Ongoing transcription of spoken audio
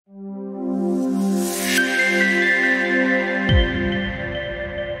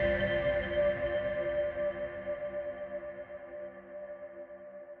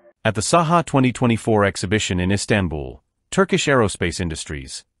At the SAHA 2024 exhibition in Istanbul, Turkish Aerospace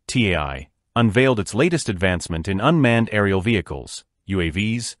Industries, TAI, unveiled its latest advancement in unmanned aerial vehicles,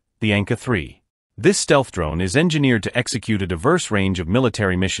 UAVs, the ANKA III. This stealth drone is engineered to execute a diverse range of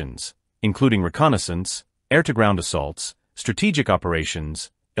military missions, including reconnaissance, air-to-ground assaults, strategic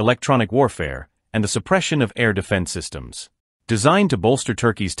operations, electronic warfare, and the suppression of air defense systems. Designed to bolster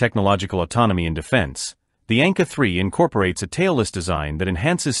Turkey's technological autonomy in defense, the ANKA III incorporates a tailless design that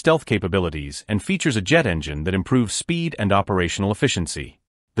enhances stealth capabilities and features a jet engine that improves speed and operational efficiency.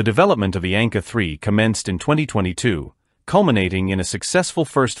 The development of the ANKA III commenced in 2022, culminating in a successful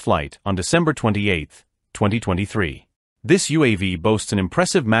first flight on December 28, 2023. This UAV boasts an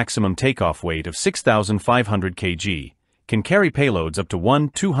impressive maximum takeoff weight of 6,500 kg, can carry payloads up to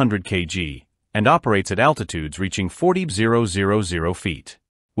 200 kg, and operates at altitudes reaching 40,000 feet.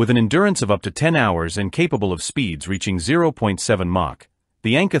 With an endurance of up to 10 hours and capable of speeds reaching 0.7 Mach,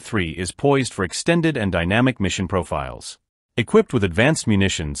 the ANKA III is poised for extended and dynamic mission profiles. Equipped with advanced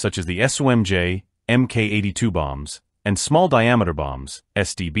munitions such as the SOMJ, Mk-82 bombs, and small-diameter bombs,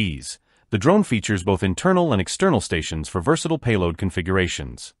 SDBs, the drone features both internal and external stations for versatile payload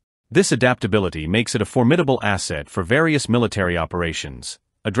configurations. This adaptability makes it a formidable asset for various military operations,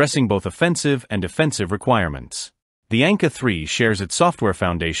 addressing both offensive and defensive requirements. The ANKA III shares its software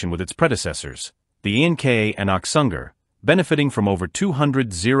foundation with its predecessors, the ANKA and ANKA, benefiting from over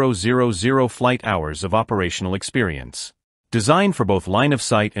 200,000 flight hours of operational experience. Designed for both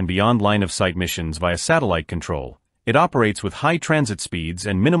line-of-sight and beyond line-of-sight missions via satellite control, it operates with high transit speeds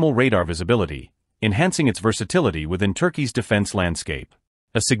and minimal radar visibility, enhancing its versatility within Turkey's defense landscape.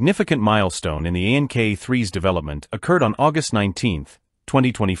 A significant milestone in the ANKA III's development occurred on August 19,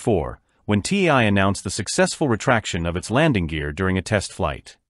 2024, when TAI announced the successful retraction of its landing gear during a test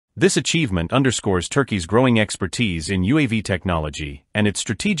flight. This achievement underscores Turkey's growing expertise in UAV technology and its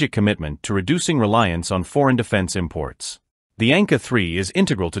strategic commitment to reducing reliance on foreign defense imports. The ANKA III is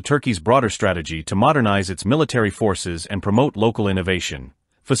integral to Turkey's broader strategy to modernize its military forces and promote local innovation,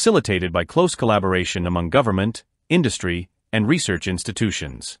 facilitated by close collaboration among government, industry, and research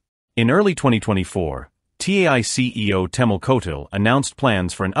institutions. In early 2024, TAI CEO Temel Kotil announced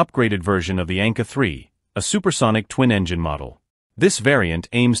plans for an upgraded version of the ANKA III, a supersonic twin-engine model. This variant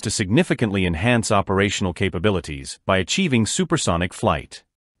aims to significantly enhance operational capabilities by achieving supersonic flight.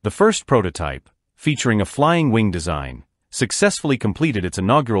 The first prototype, featuring a flying wing design, successfully completed its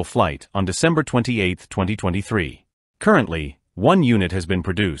inaugural flight on December 28, 2023. Currently, 1 unit has been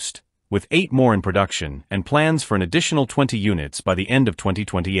produced, with 8 more in production and plans for an additional 20 units by the end of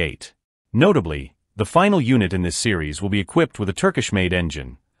 2028. Notably, the final unit in this series will be equipped with a Turkish-made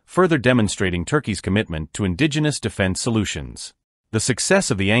engine, further demonstrating Turkey's commitment to indigenous defense solutions. The success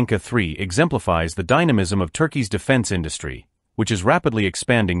of the ANKA III exemplifies the dynamism of Turkey's defense industry, which is rapidly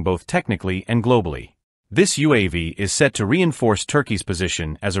expanding both technically and globally. This UAV is set to reinforce Turkey's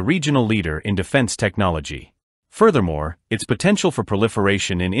position as a regional leader in defense technology. Furthermore, its potential for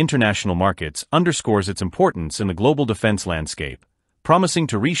proliferation in international markets underscores its importance in the global defense landscape, promising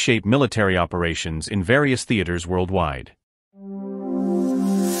to reshape military operations in various theaters worldwide.